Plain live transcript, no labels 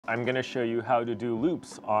I'm gonna show you how to do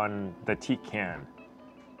loops on the Tecan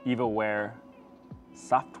EvoWare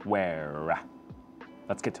software.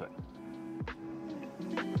 Let's get to it.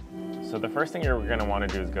 So the first thing you're gonna wanna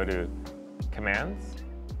do is go to Commands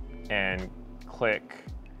and click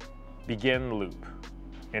Begin Loop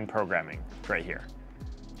in Programming right here.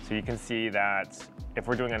 So you can see that if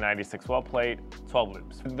we're doing a 96 well plate, 12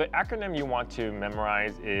 loops. The acronym you want to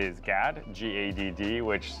memorize is GADD, G-A-D-D,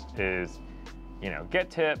 which is, get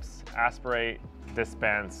tips, aspirate,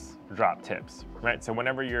 dispense, drop tips, right? So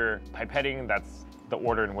whenever you're pipetting, that's the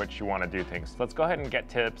order in which you want to do things. So let's go ahead and get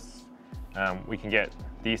tips. We can get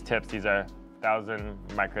these tips. These are 1,000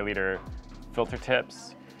 microliter filter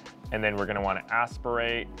tips. And then we're going to want to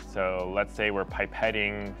aspirate. So let's say we're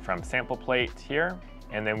pipetting from sample plate here.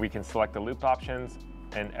 And then we can select the loop options,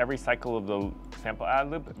 and every cycle of the sample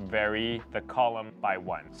add loop, vary the column by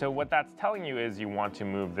 1. So what that's telling you is you want to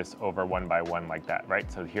move this over 1 by 1 like that,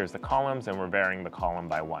 right? So here's the columns, and we're varying the column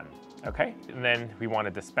by 1, okay? And then we want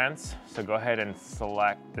to dispense, so go ahead and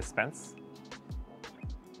select dispense.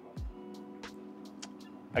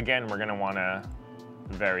 Again, we're gonna wanna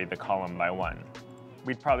vary the column by 1.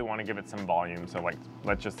 We'd probably want to give it some volume, so like,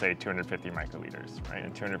 let's just say 250 microliters, right?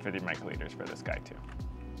 And 250 microliters for this guy too.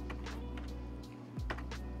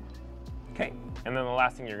 Okay, and then the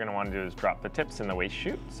last thing you're going to want to do is drop the tips in the waste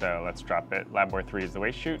chute. So let's drop it. Labor 3 is the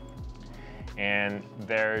waste chute. And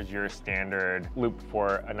there's your standard loop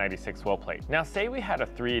for a 96 well plate. Now say we had a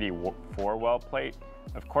 384 well plate.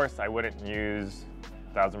 Of course, I wouldn't use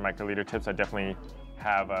 1,000 microliter tips. I definitely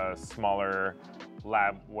have a smaller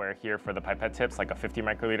labware here for the pipette tips, like a 50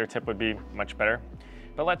 microliter tip would be much better.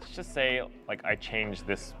 But let's just say like I change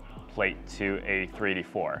this plate to a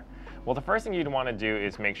 384. Well, the first thing you'd want to do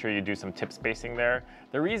is make sure you do some tip spacing there.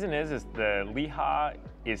 The reason is the Liha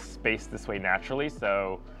is spaced this way naturally,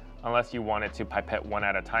 so unless you want it to pipette one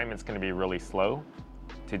at a time, it's going to be really slow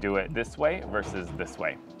to do it this way versus this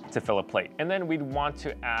way to fill a plate. And then we'd want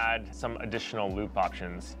to add some additional loop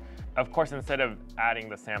options. Of course, instead of adding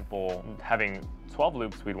the sample, having 12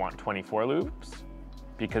 loops, we'd want 24 loops,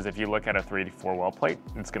 because if you look at a 384 well plate,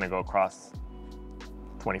 it's going to go across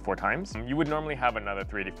 24 times. You would normally have another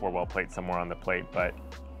 384 well plate somewhere on the plate, but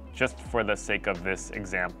just for the sake of this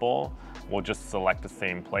example, we'll just select the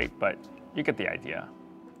same plate, but you get the idea.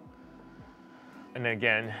 And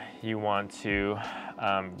again, you want to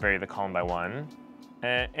vary the column by 1.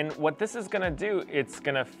 And what this is gonna do, it's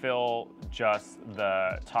gonna fill just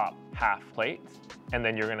the top half plate, and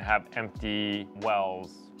then you're gonna have empty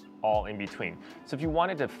wells all in between. So if you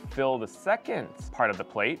wanted to fill the second part of the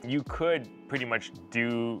plate, you could pretty much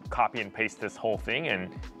copy and paste this whole thing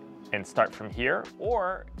and start from here,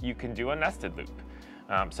 or you can do a nested loop.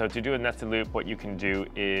 So to do a nested loop, what you can do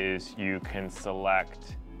is you can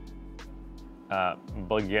select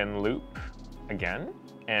begin loop again,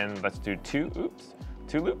 and let's do two loops.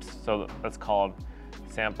 So that's called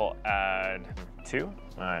sample add 2.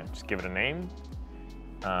 Just give it a name.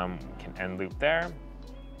 We can end loop there.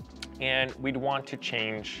 And we'd want to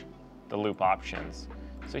change the loop options.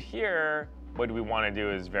 So here, what we want to do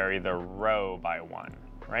is vary the row by 1,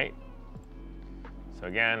 right? So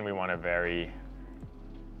again, we want to vary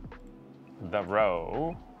the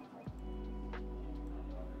row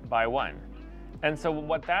by 1. And so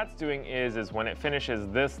what that's doing is when it finishes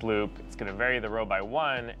this loop, it's going to vary the row by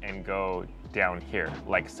 1 and go down here,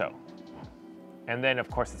 like so. And then, of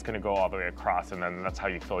course, it's going to go all the way across, and then that's how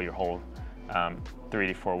you fill your whole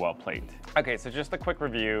 384 well plate. Okay, so just a quick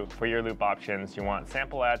review for your loop options. You want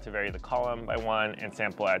sample add to vary the column by 1, and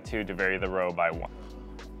sample add 2 to vary the row by 1.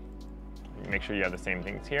 Make sure you have the same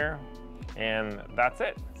things here, and that's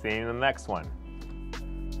it. See you in the next one.